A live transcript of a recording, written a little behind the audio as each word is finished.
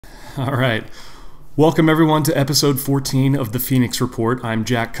All right. Welcome, everyone, to episode 14 of the Phoenix Report. I'm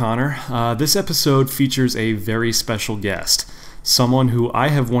Jack Connor. This episode features a very special guest, someone who I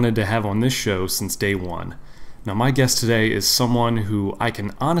have wanted to have on this show since day one. Now, my guest today is someone who I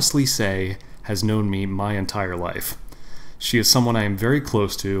can honestly say has known me my entire life. She is someone I am very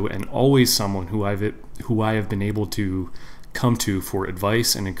close to and always someone who I have been able to come to for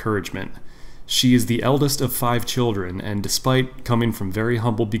advice and encouragement. She is the eldest of 5 children, and despite coming from very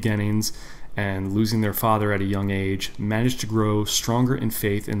humble beginnings and losing their father at a young age, managed to grow stronger in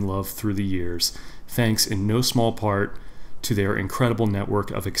faith and love through the years, thanks in no small part to their incredible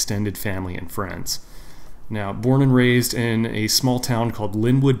network of extended family and friends. Now, born and raised in a small town called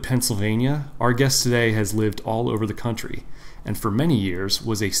Linwood, Pennsylvania, our guest today has lived all over the country, and for many years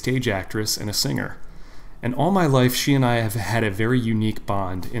was a stage actress and a singer. And all my life, she and I have had a very unique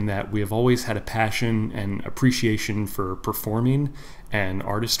bond in that we have always had a passion and appreciation for performing and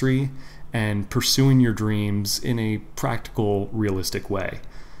artistry and pursuing your dreams in a practical, realistic way.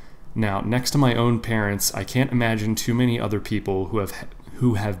 Now, next to my own parents, I can't imagine too many other people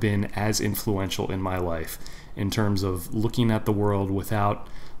who have been as influential in my life in terms of looking at the world without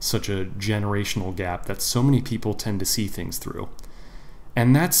such a generational gap that so many people tend to see things through.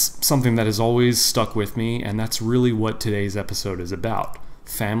 And that's something that has always stuck with me, and that's really what today's episode is about: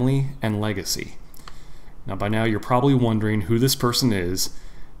 family and legacy. Now, by now, you're probably wondering who this person is.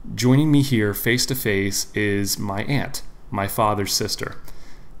 Joining me here face to face is my aunt, my father's sister.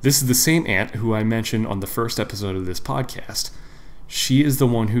 This is the same aunt who I mentioned on the first episode of this podcast. She is the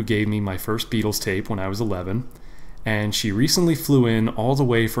one who gave me my first Beatles tape when I was 11, and she recently flew in all the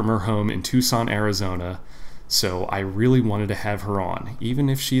way from her home in Tucson, Arizona. So I really wanted to have her on, even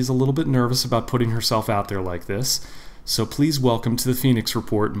if she's a little bit nervous about putting herself out there like this. So please welcome to the Phoenix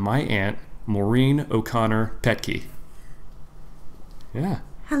Report my Aunt Maureen O'Connor Petke. Yeah.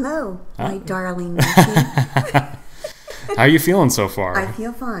 Hello, my darling nephew. How are you feeling so far? I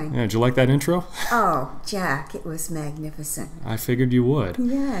feel fine. Yeah, did you like that intro? Oh, Jack, it was magnificent. I figured you would.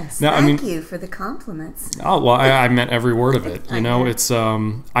 Yes. Now, Thank you for the compliments. Oh, well, I meant every word of it. You know, it's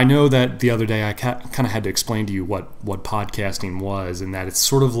I know that the other day I kind of had to explain to you what podcasting was, and that it's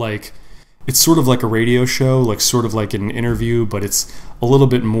sort of like a radio show, like sort of like an interview, but it's a little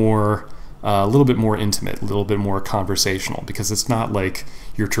bit more intimate, a little bit more conversational, because it's not like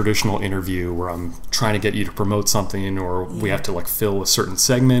your traditional interview where I'm trying to get you to promote something, or we have to like fill a certain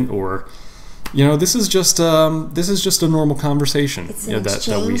segment, or this is just a normal conversation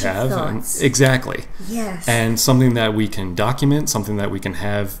that we have. And, exactly. Yes. And something that we can document, something that we can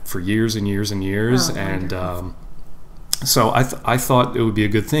have for years and years and years. Oh, and so I thought it would be a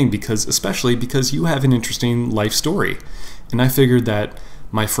good thing, especially because you have an interesting life story, and I figured that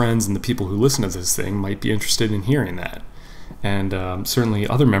my friends and the people who listen to this thing might be interested in hearing that. And certainly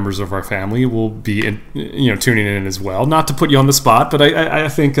other members of our family will be tuning in as well. Not to put you on the spot, but I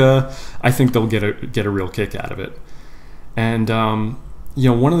think they'll get a real kick out of it. And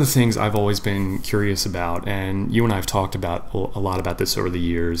one of the things I've always been curious about, and you and I have talked about a lot about this over the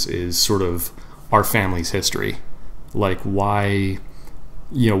years, is sort of our family's history, like why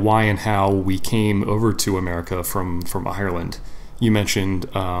and how we came over to America from Ireland. You mentioned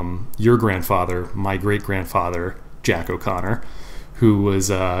your grandfather, my great-grandfather, Jack O'Connor, who was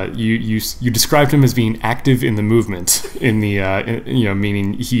you described him as being active in the movement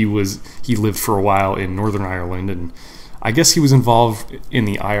meaning he lived for a while in Northern Ireland, and I guess he was involved in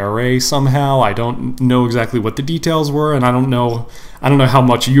the IRA somehow. I don't know exactly what the details were, and I don't know how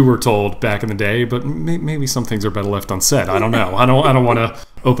much you were told back in the day, but maybe some things are better left unsaid. I don't know. I don't want to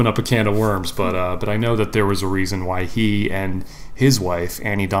open up a can of worms, but I know that there was a reason why he and his wife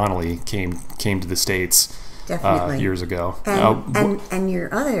Annie Donnelly came to the States years ago. And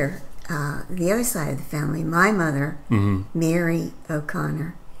your other the other side of the family, my mother, Mary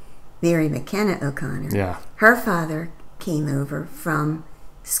McKenna O'Connor. Yeah. Her father came over from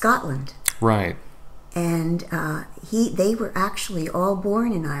Scotland. Right. And they were actually all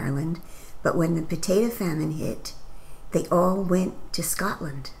born in Ireland, but when the potato famine hit, they all went to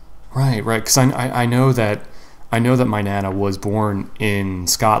Scotland. Right. Because I know that my Nana was born in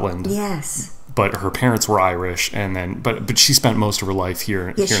Scotland. Yes. But her parents were Irish, and then but she spent most of her life here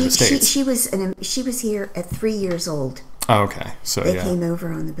in the States. She was here at 3 years old. Oh, okay. So they came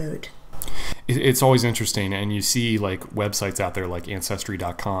over on the boat. It's always interesting, and you see like websites out there like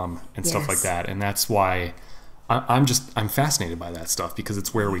Ancestry.com and stuff like that, and that's why I'm fascinated by that stuff, because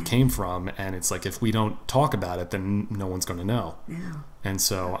it's where we came from, and it's like if we don't talk about it, then no one's going to know. Yeah. And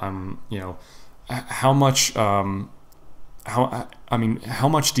so how much do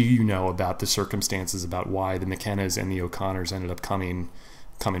you know about the circumstances about why the McKennas and the O'Connors ended up coming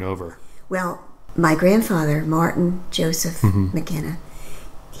coming over? Well, my grandfather, Martin Joseph McKenna,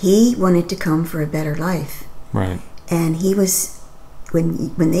 he wanted to come for a better life. Right. And he was,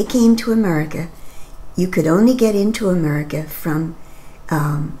 when they came to America, you could only get into America from,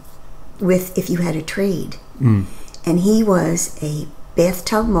 if you had a trade. And he was a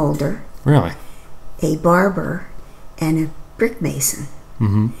bathtub molder. Really? A barber, and a brick mason.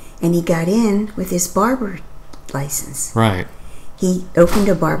 And he got in with his barber license. Right. He opened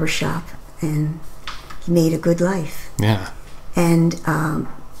a barber shop, and he made a good life. Yeah. And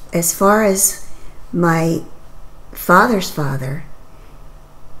as far as my father's father,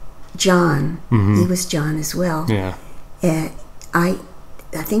 John, he was John as well. Yeah. I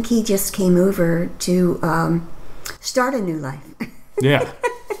think he just came over to start a new life. Yeah.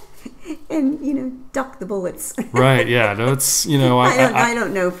 And duck the bullets. Right. Yeah. No, it's I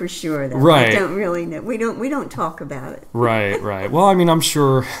don't know for sure though. Right. I don't really know. We don't talk about it. Right. Right. Well, I mean, I'm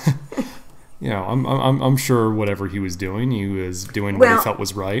sure. I'm sure whatever he was doing what he felt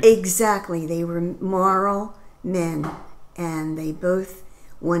was right. Exactly. They were moral men, and they both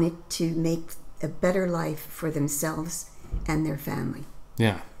wanted to make a better life for themselves and their family.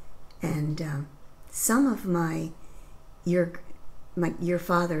 Yeah. And some of your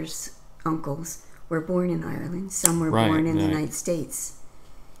father's uncles were born in Ireland. Some were born in the United States.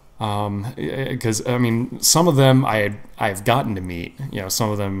 Because I mean, some of them I've gotten to meet.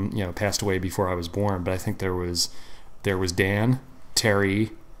 Some of them passed away before I was born. But I think there was Dan, Terry,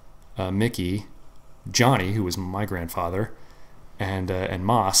 Mickey, Johnny, who was my grandfather, and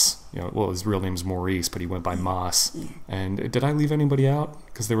Moss. His real name's Maurice, but he went by Moss. Yeah. And did I leave anybody out?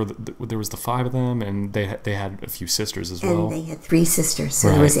 Because there was the 5 of them, and they had a few sisters as well. And they had 3 sisters, so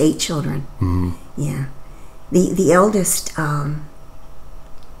there was 8 children. Yeah, the eldest,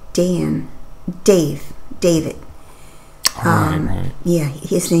 David. Right. Yeah,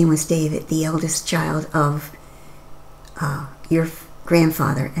 his name was David, the eldest child of your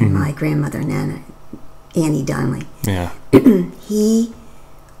grandfather and my grandmother, Annie Donnelly. Yeah. He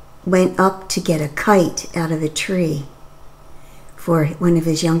went up to get a kite out of a tree for one of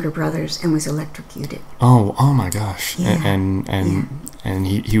his younger brothers and was electrocuted. Oh my gosh. Yeah. And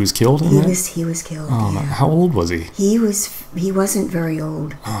he was killed in that? He was killed. Oh, yeah. How old was he? He wasn't very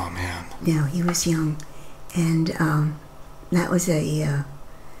old. Oh man. No, he was young, and that was a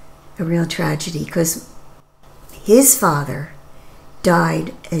real tragedy because his father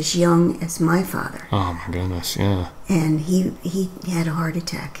died as young as my father. Oh my goodness, yeah. And he had a heart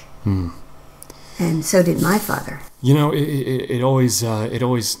attack. And so did my father. It always I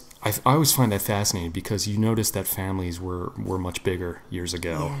always find that fascinating because you notice that families were much bigger years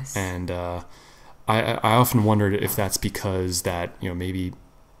ago. Yes. And I often wondered if that's because that maybe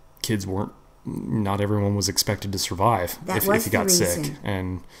kids not everyone was expected to survive if you got sick,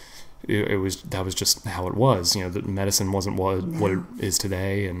 and that was just how it was. The medicine wasn't what it is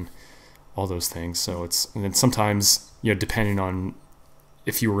today, and all those things. So and then sometimes depending on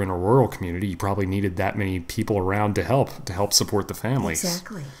if you were in a rural community, you probably needed that many people around to help support the families.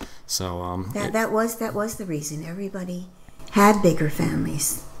 Exactly. So that was the reason everybody had bigger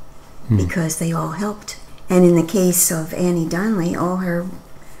families because they all helped. And in the case of Annie Donnelly, all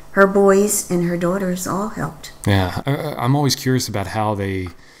her boys and her daughters all helped. Yeah, I'm always curious about how they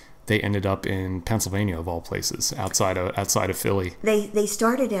ended up in Pennsylvania of all places, outside of Philly. They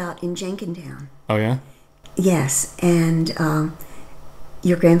started out in Jenkintown. Oh yeah. Yes, and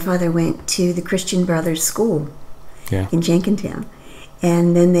your grandfather went to the Christian Brothers School. Yeah. In Jenkintown,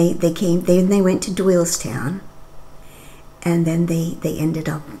 and then they went to Doylestown, and then they ended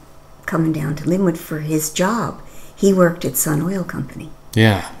up coming down to Linwood for his job. He worked at Sun Oil Company.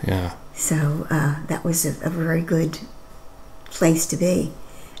 Yeah, yeah. So that was a very good place to be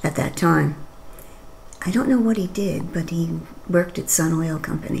at that time. I don't know what he did, but he worked at Sun Oil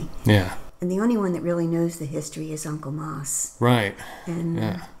Company. Yeah. And the only one that really knows the history is Uncle Moss. Right.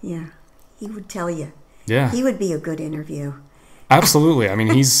 And he would tell you. Yeah. He would be a good interview. Absolutely. I mean,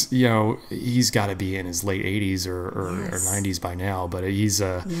 he's got to be in his late 80s or 90s by now, but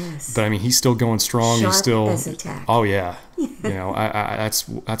but I mean, he's still going strong. Sharp he's still as a tack. Oh yeah. That's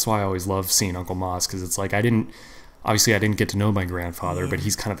why I always love seeing Uncle Moss, because it's like I didn't get to know my grandfather, but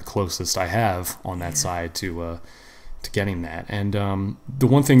he's kind of the closest I have on that side to getting that. And the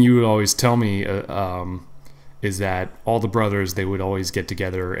one thing you would always tell me is that all the brothers, they would always get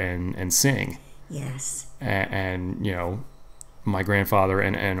together and sing. Yes. And my grandfather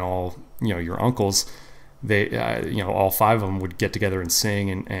and all your uncles, they all 5 of them would get together and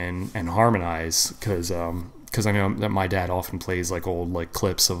sing and harmonize, because I know that my dad often plays like old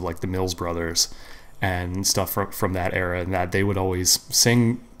clips of the Mills Brothers, and stuff from that era, and that they would always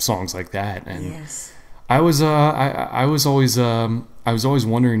sing songs like that. And Yes. I was always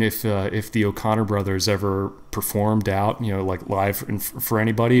wondering if the O'Connor brothers ever performed out, like live for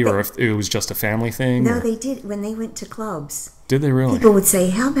anybody, or if it was just a family thing. No, they did. When they went to clubs, Did they really? people would say,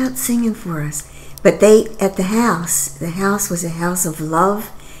 "How about singing for us?" But they, at the house was a house of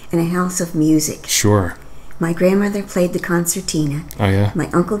love and a house of music. Sure. My grandmother played the concertina. Oh yeah. My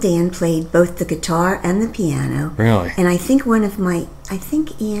Uncle Dan played both the guitar and the piano. Really? And I think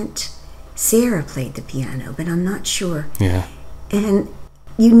Aunt Sarah played the piano, but I'm not sure. Yeah. And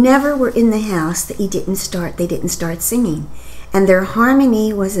you never were in the house that they didn't start singing. And their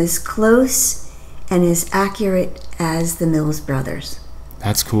harmony was as close and as accurate as the Mills Brothers.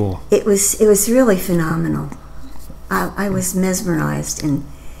 That's cool. It was really phenomenal. I was mesmerized and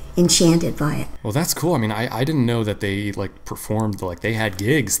enchanted by it. Well, that's cool. I mean, I didn't know that they like performed, like they had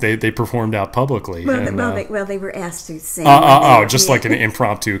gigs. They performed out publicly. Well, they were asked to sing. Just like an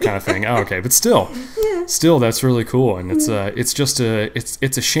impromptu kind of thing. Oh, okay, but still, that's really cool. And it's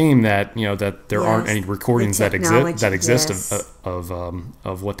a shame that that there aren't any recordings that exist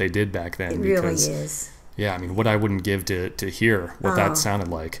of what they did back then. It really is. Yeah, I mean, what I wouldn't give to hear what that sounded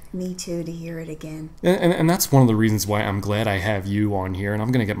like. Me too, to hear it again. And that's one of the reasons why I'm glad I have you on here, and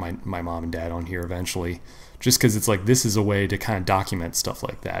I'm going to get my mom and dad on here eventually, just because it's like this is a way to kind of document stuff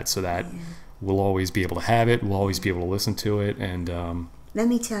like that, so that we'll always be able to have it, we'll always be able to listen to it, and... Let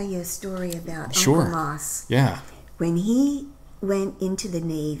me tell you a story about Sure. Uncle Moss. Yeah. When he went into the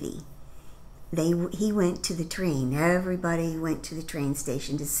Navy, he went to the train. Everybody went to the train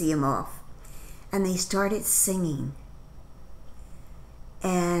station to see him off. And they started singing.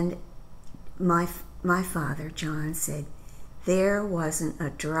 And my father, John, said, there wasn't a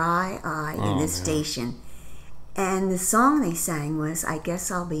dry eye in the station. And the song they sang was, I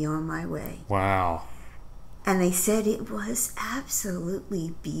Guess I'll Be on My Way. Wow. And they said it was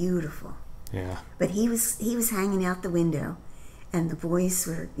absolutely beautiful. Yeah. But he was hanging out the window, and the boys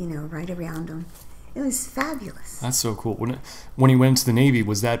were, right around him. It was fabulous. That's so cool. When he went into the Navy,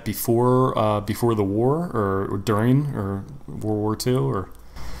 was that before the war or during or World War II or?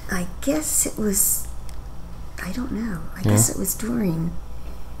 I guess it was. I don't know. I guess it was during.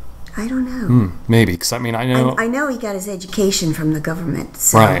 I don't know. Maybe, because I mean I know. I know he got his education from the government.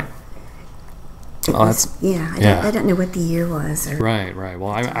 So right. I don't know what the year was. Right.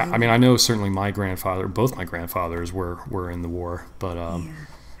 Well, I mean I know certainly both my grandfathers were in the war, but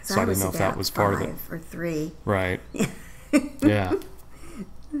So I didn't know if that was part of it. 5 or 3. Right. Yeah.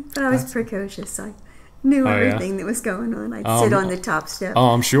 But I was precocious. I knew everything that was going on. I'd sit on the top step. Oh,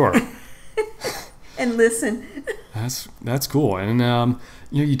 I'm sure. And listen. That's cool. And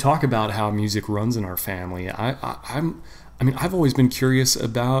you talk about how music runs in our family. I've always been curious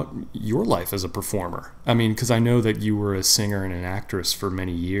about your life as a performer. I mean, because I know that you were a singer and an actress for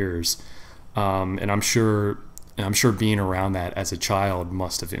many years, and I'm sure being around that as a child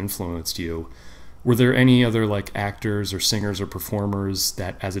must have influenced you. Were there any other like actors or singers or performers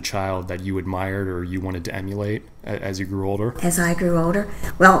that as a child that you admired or you wanted to emulate as you grew older? As I grew older?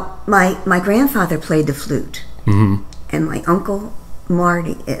 Well, my grandfather played the flute. Mm-hmm. And my uncle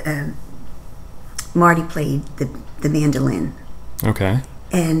Marty played the mandolin. Okay.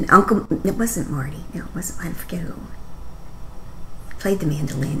 And it wasn't Marty. No, it wasn't. I forget who. Played the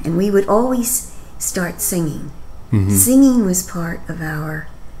mandolin. And we would always start singing. Mm-hmm. Singing was part of our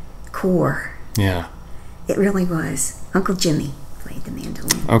core. Yeah. It really was. Uncle Jimmy played the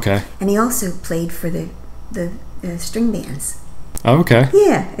mandolin. Okay. And he also played for the string bands. Oh, okay.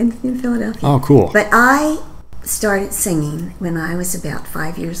 Yeah, in Philadelphia. Oh, cool. But I started singing when I was about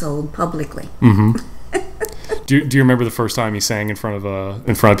 5 years old publicly. Mm-hmm. Do you remember the first time you sang in front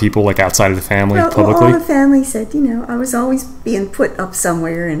of people, like outside of the family, publicly? Well, all the family said, I was always being put up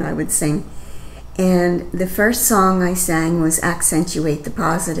somewhere and I would sing. And the first song I sang was Accentuate the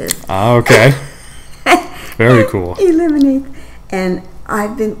Positive. Ah, okay. Very cool. Eliminate. And I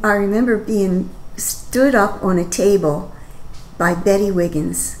remember being stood up on a table by Betty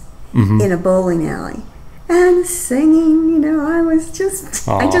Wiggins in a bowling alley and singing,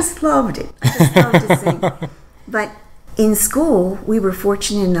 I just loved it. I just loved to sing. But in school, we were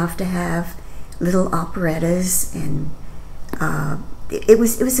fortunate enough to have little operettas, and it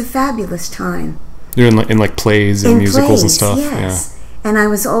was a fabulous time. You're in like plays and musicals and stuff. Yes. Yeah. And I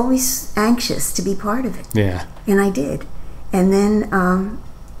was always anxious to be part of it. Yeah. And I did. And then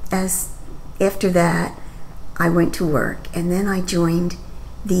after that, I went to work, and then I joined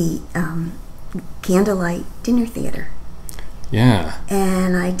the Candlelight Dinner Theater. Yeah.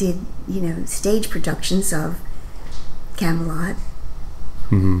 And I did, stage productions of Camelot,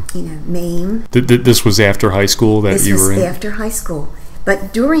 MAME. This was after high school that you were in? This was after high school.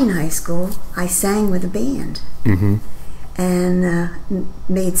 But during high school, I sang with a band and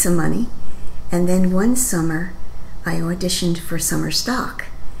made some money. And then one summer, I auditioned for summer stock.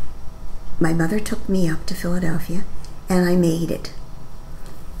 My mother took me up to Philadelphia, and I made it.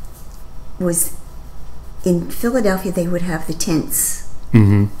 Was in Philadelphia, they would have the tents,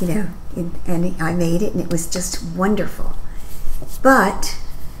 and I made it, and it was just wonderful. But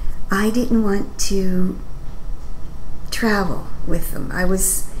I didn't want to travel with them.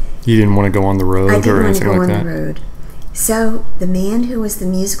 You didn't want to go on the road or anything like that? I didn't want to go on the road. So the man who was the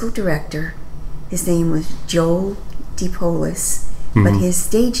musical director, his name was Joel DePolis, but his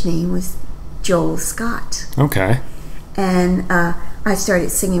stage name was Joel Scott. Okay. And I started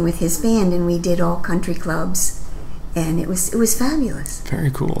singing with his band, and we did all country clubs, and it was fabulous.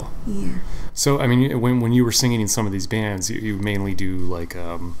 Very cool. Yeah. So, I mean, when you were singing in some of these bands, you mainly do like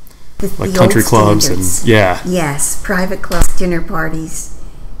the country clubs standards. and Yes, private clubs, dinner parties,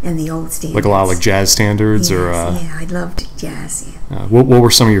 and the old standards. Like a lot of like jazz standards, yes, or yeah, I loved jazz. Yeah. What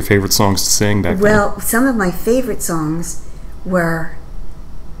were some of your favorite songs to sing back then? Well, some of my favorite songs were.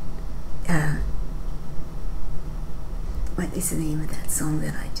 What is the name of that song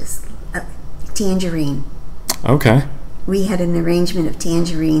that I just... Tangerine. Okay. We had an arrangement of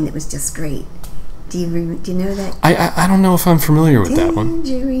Tangerine that was just great. Do you know that? I don't know if I'm familiar with that one.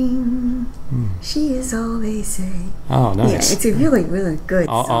 Tangerine, she is all they say. Oh, nice. Yeah, it's a really, really good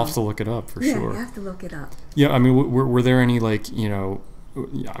song. I'll have to look it up for sure. Yeah, you have to look it up. Yeah, I mean, were there any like,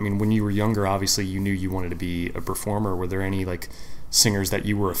 I mean, when you were younger, obviously you knew you wanted to be a performer. Were there any like singers that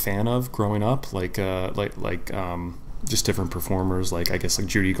you were a fan of growing up? Like just different performers, like I guess like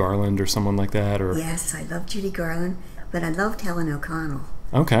Judy Garland or someone like that, or yes, I loved Judy Garland, but I loved Helen O'Connell.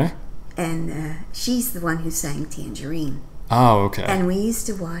 Okay. And she's the one who sang Tangerine. Oh, okay. And we used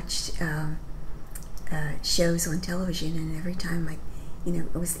to watch shows on television, and every time, like,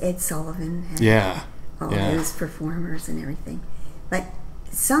 it was Ed Sullivan and all those performers and everything. But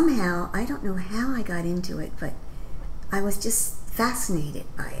somehow, I don't know how I got into it, but I was just fascinated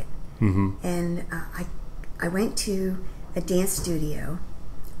by it. And I went to a dance studio,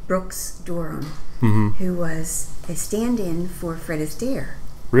 Brooks Durham, who was a stand-in for Fred Astaire.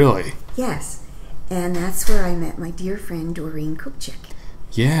 Really? Yes. And that's where I met my dear friend Doreen Kupchik.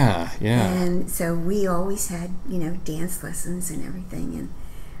 Yeah. And so we always had, dance lessons and everything. And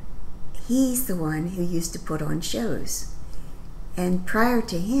he's the one who used to put on shows. And prior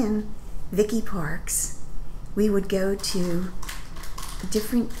to him, Vicky Parks, we would go to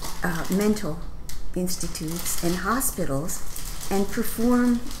different mental institutes and hospitals and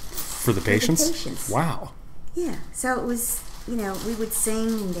perform for the patients. Wow. Yeah. So it was, we would sing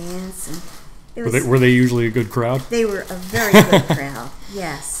and dance, and it were they usually a good crowd? They were a very good crowd.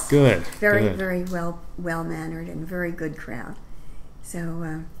 Yes. Good. Very well mannered and very good crowd.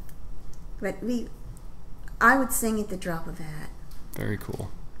 So, but I would sing at the drop of a hat. Very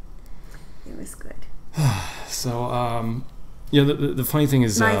cool. It was good. So, the funny thing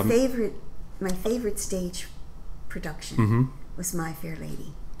is, my favorite stage production was My Fair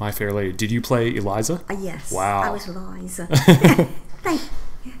Lady. My Fair Lady. Did you play Eliza? Yes. Wow. I was Eliza.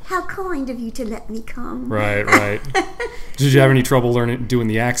 How kind of you to let me come. Right. Did you have any trouble doing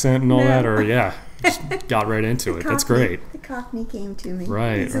the accent and all that, or just got right into it? That's great. The Cockney came to me.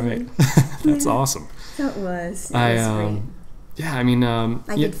 Right. That's awesome. So it was. It was great. Yeah, I mean,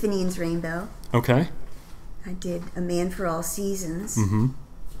 I did Finian's Rainbow. Okay. I did A Man for All Seasons.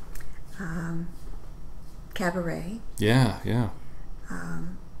 Cabaret. Yeah.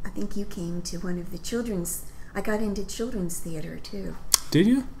 I think you came to one of the children's. I got into children's theater too. Did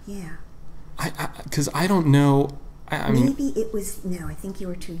you? Yeah. Because I don't know. Maybe it was. No, I think you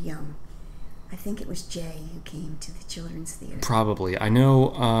were too young. I think it was Jay who came to the children's theater. Probably. I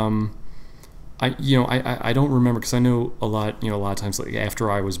know. I don't remember, because I know a lot. A lot of times, like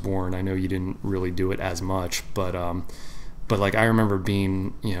after I was born, I know you didn't really do it as much, but like I remember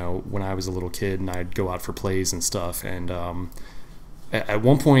being, when I was a little kid and I'd go out for plays and stuff, and at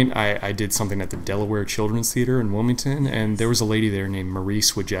one point I did something at the Delaware Children's Theater in Wilmington, and there was a lady there named Marie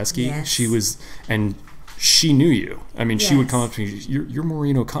Swijeski. Yes. She knew you. I mean, she would Yes. come up to me, you're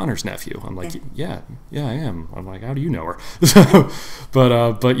Maureen O'Connor's nephew. I'm like, yeah, I am. I'm like, how do you know her?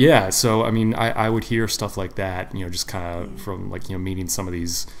 But yeah, so I mean, I would hear stuff like that, just kind of from like, meeting some of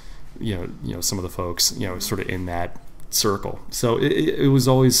these, some of the folks, sort of in that circle. So it was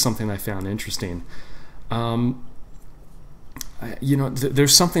always something I found interesting.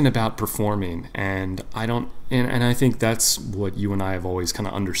 There's something about performing, and I think that's what you and I have always kind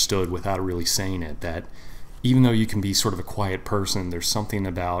of understood without really saying it, that even though you can be sort of a quiet person, there's something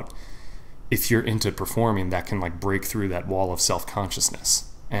about if you're into performing that can like break through that wall of self-consciousness.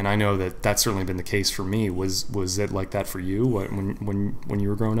 And I know that that's certainly been the case for me. Was it like that for you when you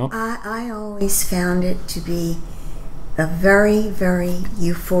were growing up? I always found it to be a very, very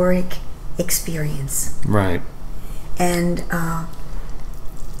euphoric experience. Right. And I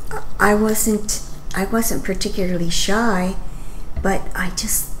wasn't particularly shy, but I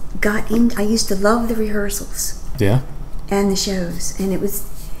just got in. I used to love the rehearsals. Yeah. And the shows, and it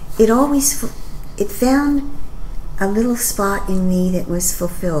found a little spot in me that was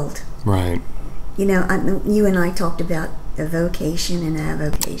fulfilled. Right. You know, you and I talked about a vocation and a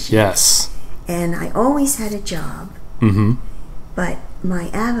avocation. Yes. And I always had a job, but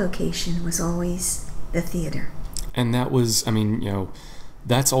my avocation was always the theater. And that was, I mean, you know,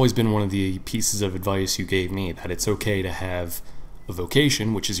 that's always been one of the pieces of advice you gave me, that it's okay to have a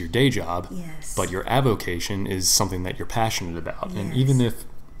vocation, which is your day job, yes, but your avocation is something that you're passionate about. Yes. And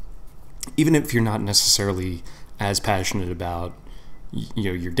even if you're not necessarily as passionate about, you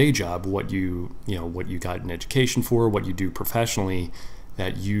know, your day job, what you got an education for, what you do professionally,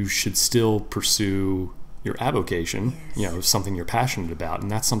 that you should still pursue your avocation, yes, you know, something you're passionate about. And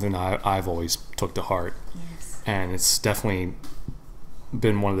that's something I've always took to heart. Yes. And it's definitely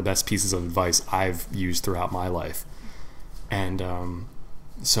been one of the best pieces of advice I've used throughout my life. And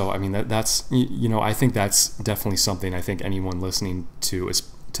so, I mean, that's, you know, I think that's definitely something I think anyone listening to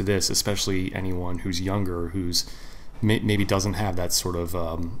this, especially anyone who's younger, who's maybe doesn't have that sort of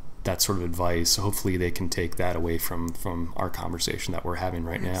advice. Hopefully they can take that away from our conversation that we're having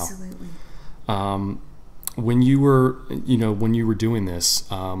right now. Absolutely. When you were doing this,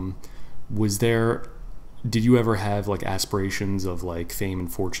 did you ever have like aspirations of like fame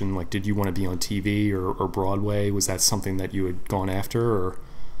and fortune? Like, did you want to be on TV or Broadway? Was that something that you had gone after, or?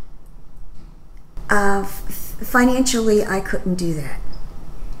 Financially, I couldn't do that.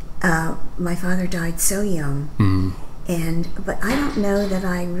 My father died so young, but I don't know that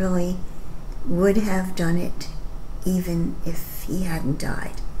I really would have done it even if he hadn't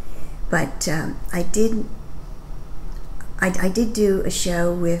died. But I did do a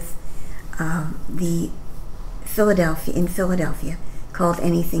show with the Philadelphia called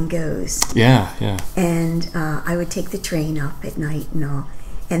Anything Goes. Yeah, yeah. And I would take the train up at night and all.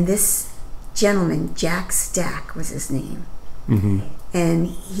 And this gentleman, Jack Stack was his name. And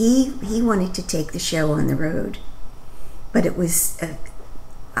he wanted to take the show on the road, but it was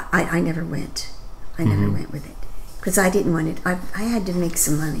I never went. I never went with it because I didn't want it. I had to make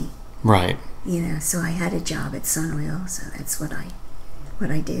some money, right? You know, so I had a job at Sun Oil, so that's what I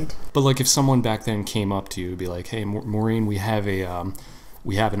did. But like, if someone back then came up to you and be like, "Hey, Maureen, we have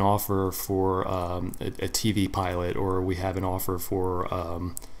an offer for a TV pilot, or we have an offer for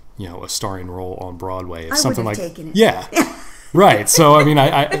a starring role on Broadway," if I something would have like taken it. Yeah. Right. So, I mean,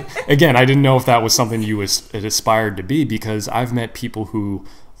 I didn't know if that was something you had aspired to be, because I've met people who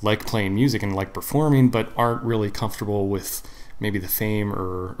like playing music and like performing, but aren't really comfortable with maybe the fame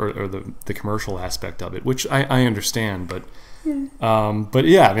or the commercial aspect of it, which I understand. But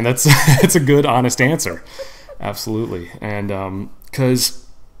yeah, I mean, that's it's a good, honest answer. Absolutely. And because,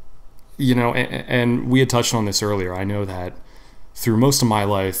 you know, and we had touched on this earlier, I know that through most of my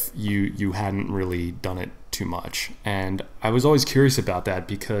life, you hadn't really done it too much. And I was always curious about that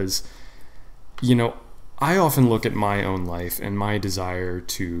because, you know, I often look at my own life and my desire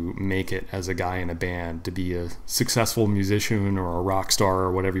to make it as a guy in a band, to be a successful musician or a rock star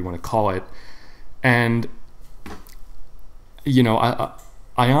or whatever you want to call it. And, you know, I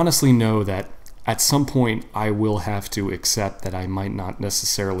honestly know that at some point I will have to accept that I might not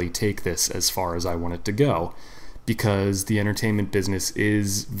necessarily take this as far as I want it to go, because the entertainment business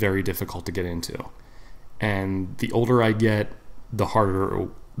is very difficult to get into. And the older I get, the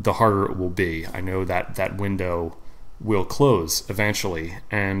harder it will be. I know that window will close eventually,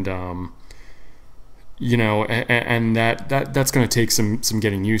 and you know, and that's going to take some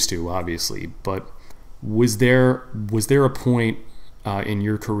getting used to, obviously. But was there a point in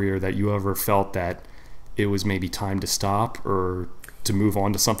your career that you ever felt that it was maybe time to stop or to move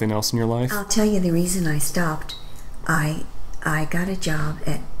on to something else in your life? I'll tell you the reason I stopped. I got a job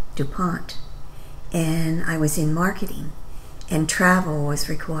at DuPont, and I was in marketing, and travel was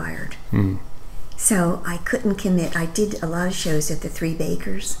required. So I couldn't commit. I did a lot of shows at the Three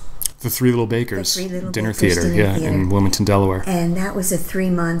Bakers. The Three Little Bakers. The Three Little Dinner Bakers Theater, in Wilmington, Delaware. And that was a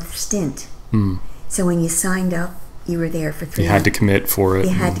 3-month stint. So when you signed up, you were there for 3 months. You had to commit for it.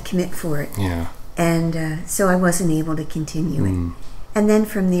 You had to commit for it. Yeah. And so I wasn't able to continue it. And then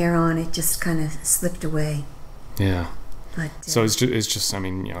from there on, it just kind of slipped away. Yeah. But, so it's just, I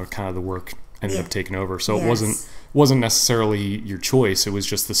mean, you know, kind of the work ended up taking over. So it Yes. wasn't necessarily your choice. It was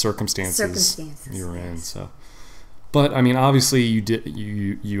just the circumstances you were in. Yes. So, but I mean, obviously you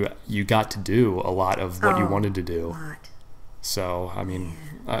got to do a lot of what you wanted to do. A lot. So I mean,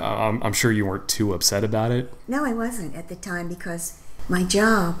 I'm sure you weren't too upset about it. No, I wasn't at the time because my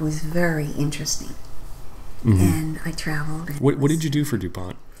job was very interesting, and I traveled. And What did you do for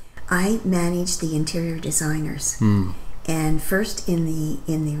DuPont? I managed the interior designers, and first in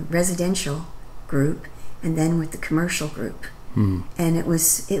the residential group, and then with the commercial group. And it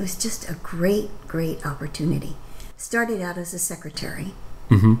was just a great opportunity. Started out as a secretary,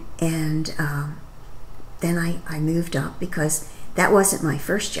 and then I moved up because that wasn't my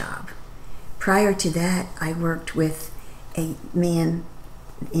first job. Prior to that, I worked with a man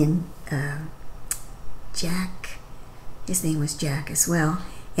in Jack. His name was Jack as well,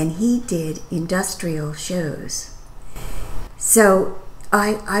 and he did industrial shows. So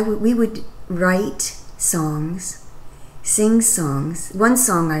we would write songs, sing songs. One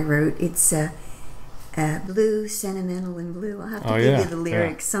song I wrote, it's Blue, Sentimental and Blue. I'll have to give you the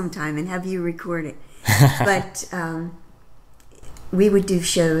lyrics sometime and have you record it. But we would do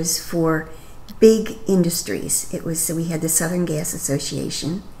shows for big industries. It was, so we had the Southern Gas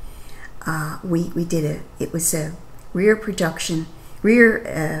Association. It was a rear projection.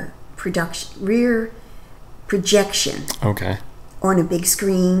 Okay. On a big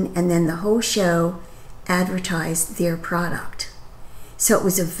screen, and then the whole show advertised their product. So it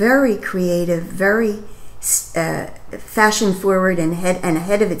was a very creative, very fashion forward and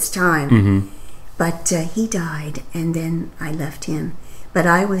ahead of its time. But he died, and then I left him. But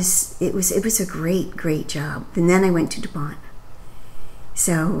it was a great job. And then I went to DuPont.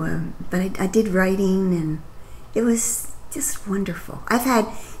 So, but I did writing, and it was just wonderful. I've had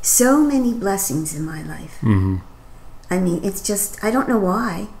so many blessings in my life. I mean, it's just, I don't know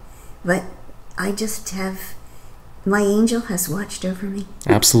why, but I just have, my angel has watched over me.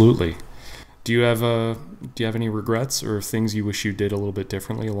 Absolutely. Do you have any regrets or things you wish you did a little bit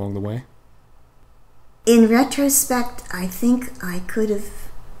differently along the way? In retrospect, I think I could have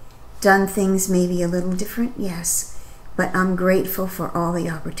done things maybe a little different, yes. But I'm grateful for all the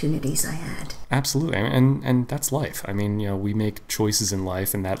opportunities I had. Absolutely, and that's life. I mean, we make choices in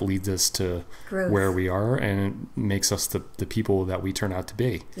life, and that leads us to Growth. Where we are, and it makes us the people that we turn out to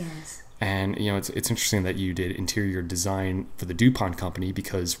be. Yes. And it's interesting that you did interior design for the DuPont company,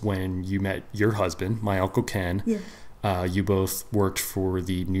 because when you met your husband, my Uncle Ken, you both worked for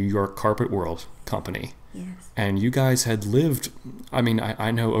the New York Carpet World company. Yes. And you guys had lived, I mean,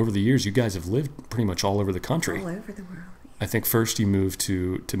 I know over the years you guys have lived pretty much all over the country. All over the world. I think first you moved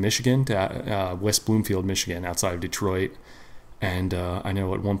to Michigan, to West Bloomfield, Michigan, outside of Detroit. And I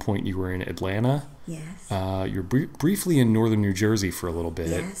know at one point you were in Atlanta. Yes. You were briefly in northern New Jersey for a little bit.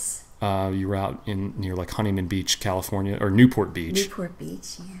 Yes. You were out near like Huntington Beach, California, or Newport Beach. Newport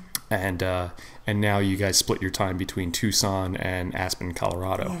Beach, yeah. And now you guys split your time between Tucson and Aspen,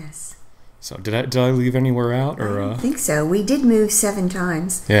 Colorado. Yes. So did I leave anywhere out? Or I don't think so. We did move 7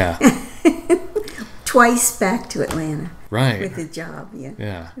 times. Yeah. Twice back to Atlanta. Right. With a job, yeah.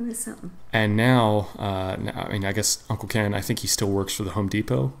 Yeah. It was something. And now, I mean, I guess Uncle Ken, I think he still works for the Home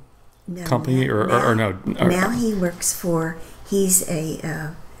Depot company, or no? Now he works for, he's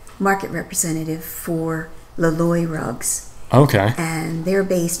a market representative for Laloy Rugs. Okay. And they're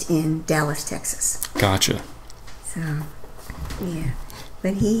based in Dallas, Texas. Gotcha. So, yeah.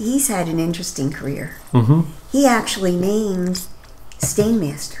 But he's had an interesting career. Mm-hmm. He actually named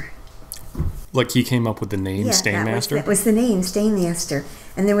Stainmaster. Like he came up with the name Stainmaster? That was the name, Stainmaster.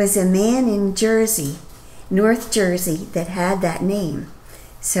 And there was a man in Jersey, North Jersey, that had that name.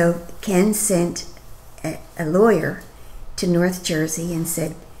 So Ken sent a lawyer to North Jersey and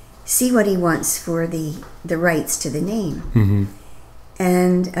said, see what he wants for the rights to the name. Mm-hmm.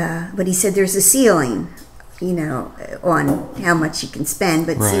 And but he said there's a ceiling, on how much you can spend,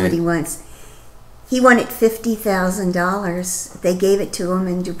 but see what he wants. He wanted $50,000. They gave it to him,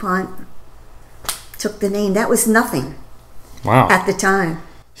 and DuPont took the name. That was nothing. Wow. At the time.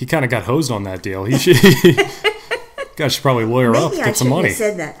 He kind of got hosed on that deal. He should. Guys should probably lawyer up, get some money. Maybe I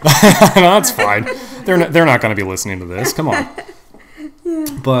shouldn't have said that. No, that's fine. They're not going to be listening to this. Come on. Yeah.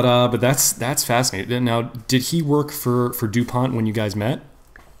 But that's fascinating. Now, did he work for DuPont when you guys met?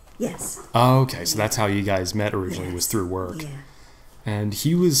 Yes. Oh, okay. So that's how you guys met originally, was through work. Yeah. And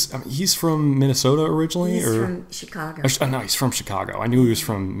he's from Minnesota originally? He's from Chicago. No, he's from Chicago. I knew he was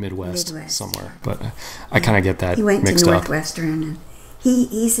from Midwest somewhere, but I kind of get that He went mixed to up. Northwestern, and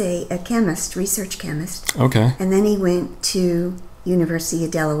he's a chemist, research chemist. Okay. And then he went to University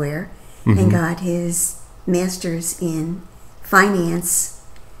of Delaware and got his master's in finance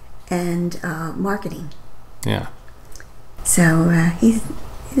and marketing. Yeah. So he's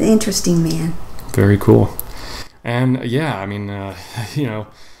an interesting man. Very cool. And yeah, I mean,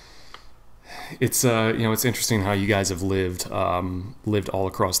 it's it's interesting how you guys have lived all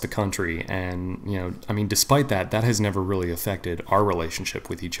across the country, and I mean, despite that has never really affected our relationship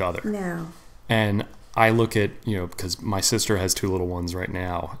with each other. No. And I look at, because my sister has 2 little ones right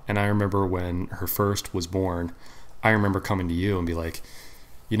now, and I remember when her first was born, I remember coming to you and be like,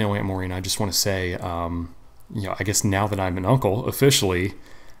 Aunt Maureen, I just want to say, I guess now that I'm an uncle officially,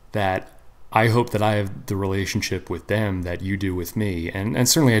 that I hope that I have the relationship with them that you do with me, and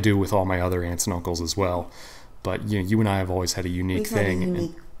certainly I do with all my other aunts and uncles as well. But you and I have always had a unique thing. We've had a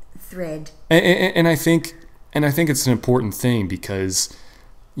unique thread. And I think it's an important thing because,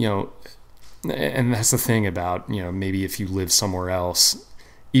 and that's the thing about, maybe if you live somewhere else,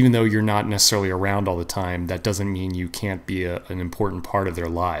 even though you're not necessarily around all the time, that doesn't mean you can't be an important part of their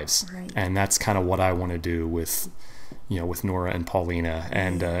lives. Right. And that's kind of what I want to do with Nora and Paulina,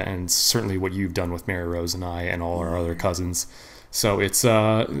 and certainly what you've done with Mary Rose and I and all our other cousins. So it's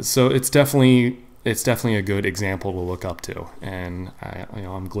definitely a good example to look up to, and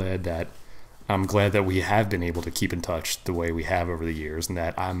I'm glad that we have been able to keep in touch the way we have over the years, and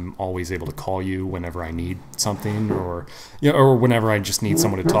that I'm always able to call you whenever I need something, or whenever I just need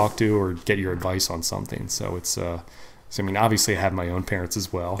someone to talk to or get your advice on something. So it's so I mean, obviously I have my own parents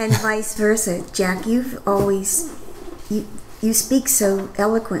as well, and vice versa. Jack, you've always you speak so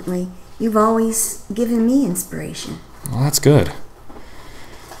eloquently. You've always given me inspiration. Well, that's good.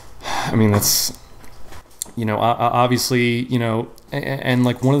 I mean, that's obviously, and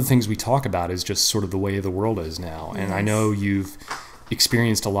like one of the things we talk about is just sort of the way the world is now. And Yes. I know you've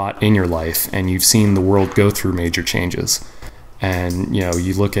experienced a lot in your life, and you've seen the world go through major changes. And,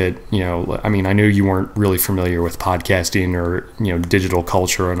 you look at, I mean, I knew you weren't really familiar with podcasting or, digital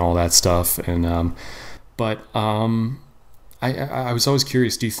culture and all that stuff. And, but I was always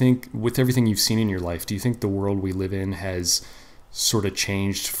curious, do you think, with everything you've seen in your life, do you think the world we live in has sort of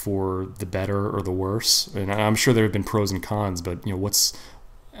changed for the better or the worse? And I'm sure there have been pros and cons, but what's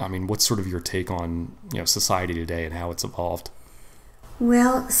sort of your take on society today and how it's evolved?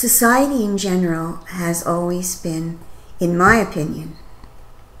 Well, society in general has always been, in my opinion,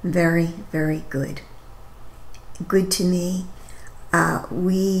 very, very good. Good to me.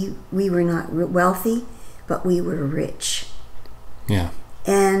 We were not wealthy, but we were rich. Yeah.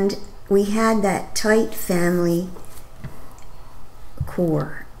 And we had that tight family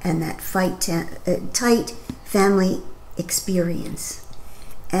core and that tight family experience.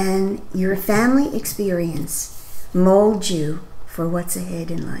 And your family experience molds you for what's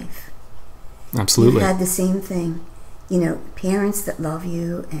ahead in life. Absolutely. You had the same thing. Parents that love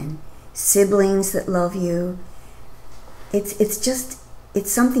you and siblings that love you.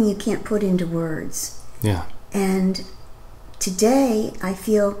 It's something you can't put into words. Yeah. And today, I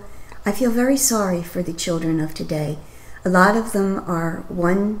feel very sorry for the children of today. A lot of them are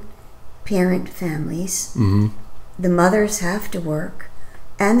one-parent families. Mm-hmm. The mothers have to work,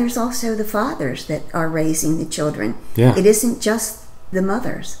 and there's also the fathers that are raising the children. Yeah. It isn't just the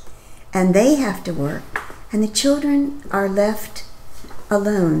mothers, and they have to work, and the children are left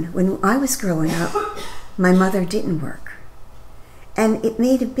alone. When I was growing up, my mother didn't work, and it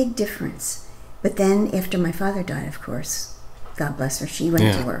made a big difference. But then, after my father died, of course, God bless her, she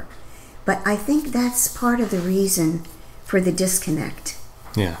went to work. But I think that's part of the reason for the disconnect.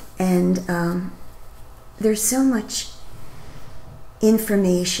 Yeah. And there's so much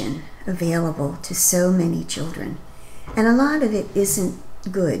information available to so many children. And a lot of it isn't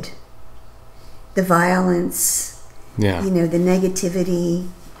good. The violence, the negativity.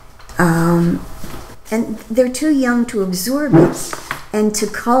 And they're too young to absorb it and to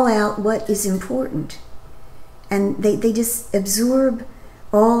call out what is important. And they just absorb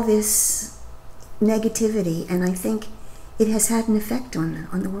all this negativity, and I think it has had an effect on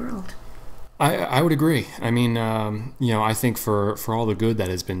the world. I would agree. I mean, I think for all the good that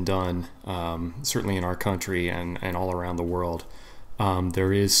has been done, certainly in our country and all around the world,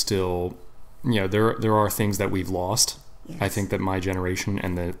 there is still, there are things that we've lost. Yes. I think that my generation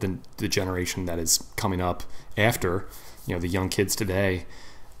and the generation that is coming up after, the young kids today,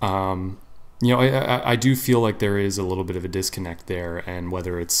 I do feel like there is a little bit of a disconnect there, and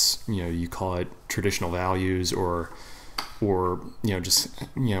whether it's, you call it traditional values or just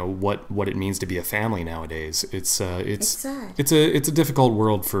what it means to be a family nowadays. It's sad. It's a difficult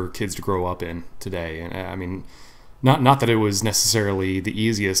world for kids to grow up in today. And I mean, not that it was necessarily the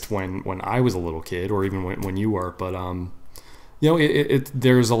easiest when I was a little kid, or even when you were, but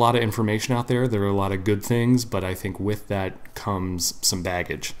there's a lot of information out there. There are a lot of good things, but I think with that comes some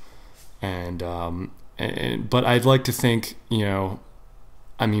baggage. But I'd like to think,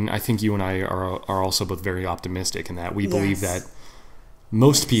 I think you and I are also both very optimistic in that we believe that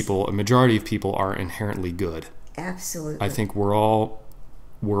most people, a majority of people, are inherently good. Absolutely. I think we're all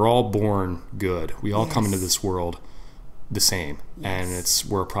born good. We all come into this world the same, and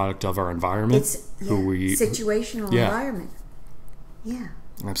we're a product of our environment. Situational environment. Yeah.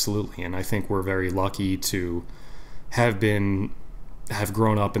 Absolutely, and I think we're very lucky to have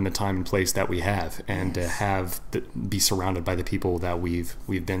grown up in the time and place that we have, and to be surrounded by the people that we've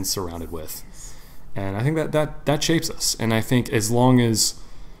been surrounded with. And I think that shapes us. And I think as long as,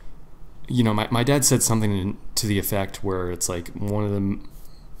 my dad said something to the effect where it's like one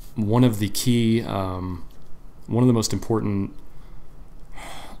of the key, one of the most important,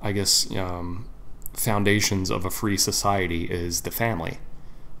 I guess, foundations of a free society is the family,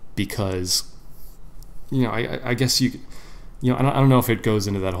 because, I guess I don't know if it goes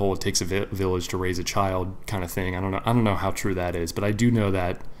into that whole "it takes a village to raise a child" kind of thing. I don't know how true that is, but I do know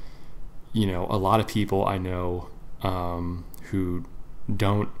that, a lot of people I know who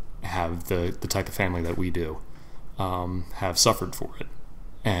don't have the type of family that we do have suffered for it,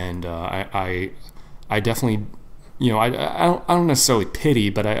 and I definitely, I don't necessarily pity,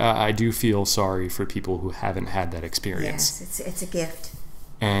 but I do feel sorry for people who haven't had that experience. Yes, it's a gift.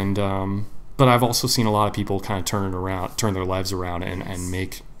 And but I've also seen a lot of people kind of turn their lives around and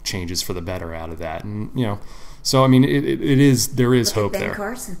make changes for the better out of that. And so I mean, there is hope there. Ben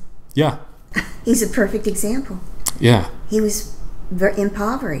Carson. Yeah. He's a perfect example. Yeah. He was very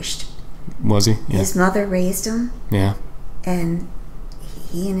impoverished. Was he? Yeah. His mother raised him. Yeah. And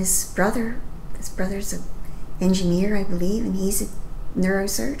he and his brother's an engineer, I believe, and he's a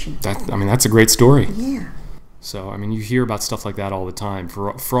neurosurgeon. That's a great story. Yeah. So, you hear about stuff like that all the time.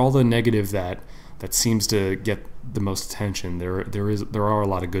 For all the negative that seems to get the most attention, there are a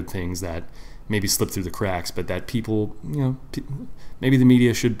lot of good things that maybe slip through the cracks, but that people, maybe the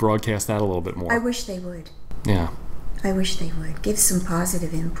media should broadcast that a little bit more. I wish they would. Yeah. I wish they would. Give some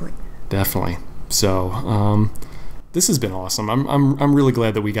positive input. Definitely. So, this has been awesome. I'm really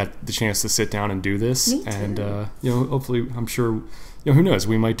glad that we got the chance to sit down and do this. Me too. And hopefully, I'm sure, who knows,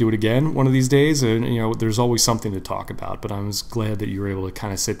 we might do it again one of these days, and there's always something to talk about. But I was glad that you were able to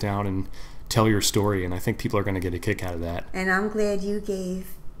kind of sit down and tell your story, and I think people are going to get a kick out of that. And I'm glad you gave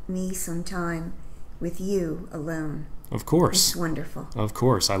me some time with you alone. Of course. It's wonderful. Of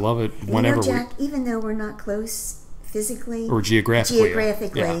course. I love it whenever Jack, even though we're not close physically or geographically,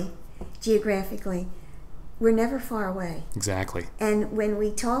 we're never far away. Exactly. And when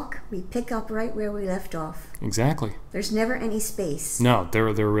we talk, we pick up right where we left off. Exactly. There's never any space. No, there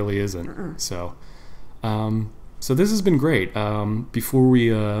really isn't. So this has been great. Before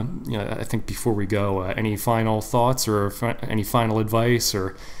we, I think before we go, any final thoughts or any final advice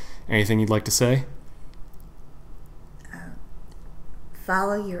or anything you'd like to say?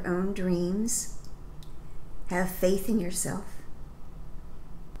 Follow your own dreams. Have faith in yourself.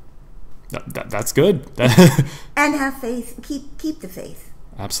 That's good. And have faith. Keep the faith.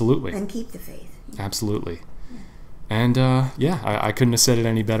 Absolutely. And keep the faith. Absolutely. And I couldn't have said it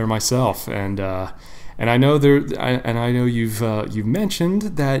any better myself. And I know you've mentioned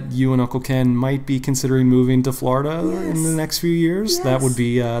that you and Uncle Ken might be considering moving to Florida in the next few years. Yes.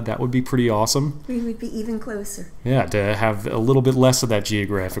 that would be pretty awesome. We would be even closer. Yeah, to have a little bit less of that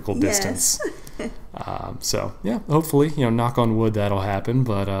geographical distance. Yes. So yeah, hopefully, knock on wood, that'll happen.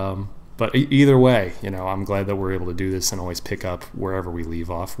 But either way, I'm glad that we're able to do this and always pick up wherever we leave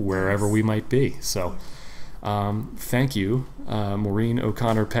off, wherever we might be. So, thank you, Maureen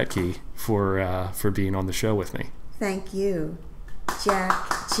O'Connor Petke, for being on the show with me. Thank you, Jack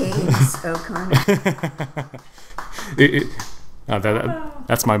James O'Connor.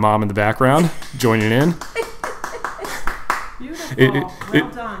 That's my mom in the background joining in. Beautiful.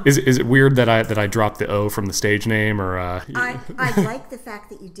 Well done. Is it weird that I dropped the O from the stage name, or? I like the fact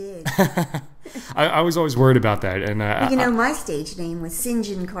that you did. I was always worried about that, and my stage name was St.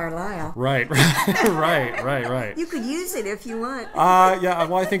 John Carlisle. Right. You could use it if you want. Yeah.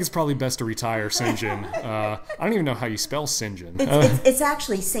 Well, I think it's probably best to retire St. John. I don't even know how you spell St. John. It's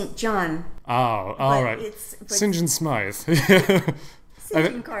actually St. John. Oh, all right. St. John Smythe. I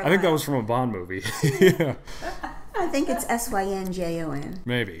think that was from a Bond movie. Yeah. I think it's Synjon.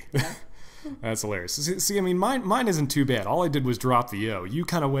 Maybe. That's hilarious. See, mine isn't too bad. All I did was drop the O. You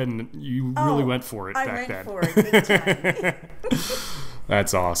kind of went and you really went for it back then. I went for it big time.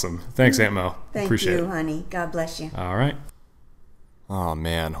 That's awesome. Thanks, Aunt Mo. Appreciate you, it. honey. God bless you. All right. Oh,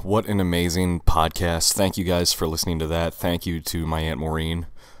 man. What an amazing podcast. Thank you guys for listening to that. Thank you to my Aunt Maureen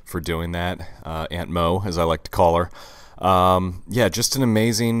for doing that. Aunt Mo, as I like to call her. Yeah, just an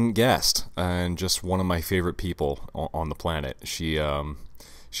amazing guest and just one of my favorite people on the planet. She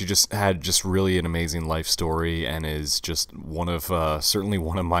just had just really an amazing life story and is just certainly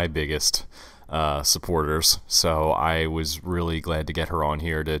one of my biggest supporters. So I was really glad to get her on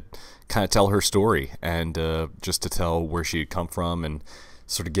here to kind of tell her story and just to tell where she had come from and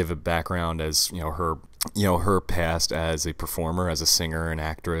sort of give a background as her past as a performer, as a singer and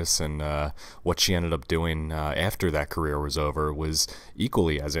actress, and what she ended up doing after that career was over was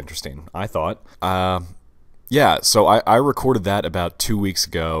equally as interesting, I thought. Yeah, so I recorded that about 2 weeks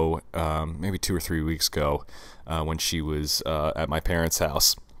ago, maybe 2 or 3 weeks ago, when she was at my parents'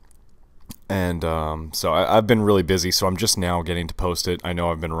 house. And so I've been really busy, so I'm just now getting to post it. I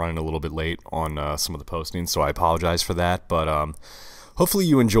know I've been running a little bit late on some of the postings, so I apologize for that. But hopefully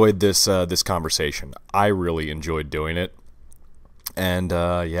you enjoyed this conversation. I really enjoyed doing it. And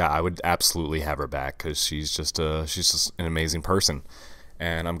yeah, I would absolutely have her back because she's just an amazing person.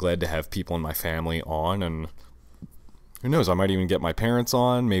 And I'm glad to have people in my family on, and who knows, I might even get my parents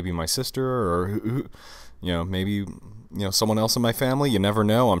on, maybe my sister, or maybe someone else in my family. You never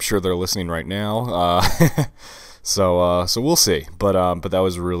know. I'm sure they're listening right now. So we'll see. But that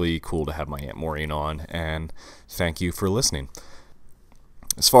was really cool to have my Aunt Maureen on, and thank you for listening.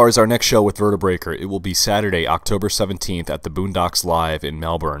 As far as our next show with Vertebreaker, it will be Saturday, October 17th at the Boondocks Live in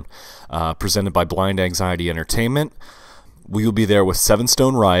Melbourne, presented by Blind Anxiety Entertainment. We will be there with Seven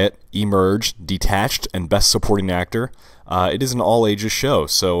Stone Riot, Emerge, Detached, and Best Supporting Actor. It is an all-ages show,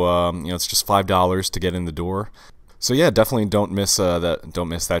 so it's just $5 to get in the door. So yeah, definitely don't miss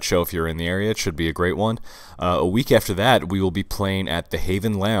that show if you're in the area. It should be a great one. A week after that, we will be playing at the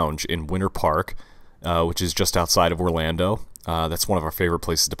Haven Lounge in Winter Park, which is just outside of Orlando. That's one of our favorite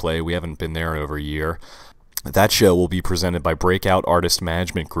places to play. We haven't been there in over a year. That show will be presented by Breakout Artist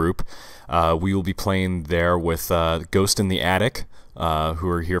Management Group. We will be playing there with Ghost in the Attic, who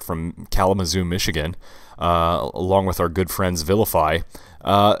are here from Kalamazoo, Michigan, along with our good friends Vilify.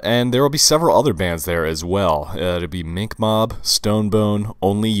 And there will be several other bands there as well. It'll be Mink Mob, Stonebone,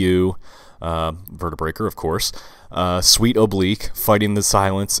 Only You, Vertebreaker, of course, Sweet Oblique, Fighting the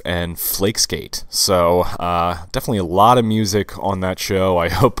Silence, and Flakeskate. So definitely a lot of music on that show. I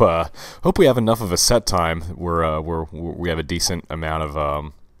hope we have enough of a set time where we have a decent amount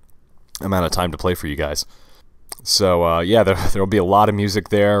of time to play for you guys. So yeah, there'll be a lot of music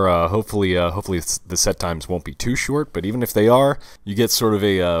there. Hopefully the set times won't be too short, but even if they are, you get sort of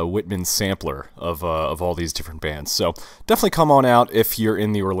a Whitman sampler of all these different bands. So definitely come on out if you're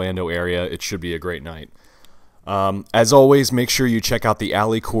in the Orlando area. It should be a great night. As always, make sure you check out the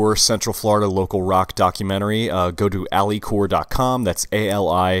Alicore Central Florida Local Rock documentary. Go to alicore.com. That's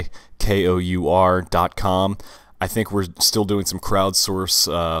ALIKOUR.com. I think we're still doing some crowdsource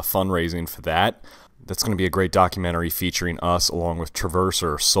fundraising for that. That's going to be a great documentary featuring us along with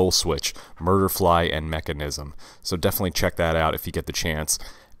Traverser, Soul Switch, Murderfly, and Mechanism. So definitely check that out if you get the chance.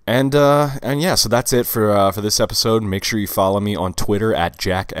 And yeah, so that's it for this episode. Make sure you follow me on Twitter at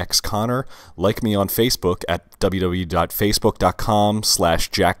JackXConnor. Like me on Facebook at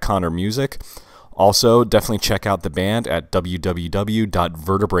www.facebook.com/JackConnorMusic. Also, definitely check out the band at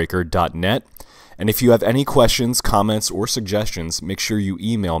www.vertebreaker.net. And if you have any questions, comments, or suggestions, make sure you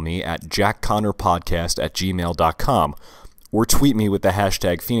email me at jackconnorpodcast@gmail.com or tweet me with the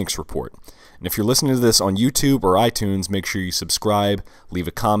hashtag Phoenix Report. And if you're listening to this on YouTube or iTunes, make sure you subscribe, leave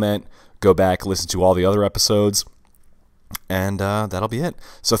a comment, go back, listen to all the other episodes, and that'll be it.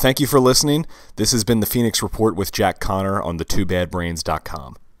 So thank you for listening. This has been the Phoenix Report with Jack Connor on the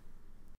twobadbrains.com.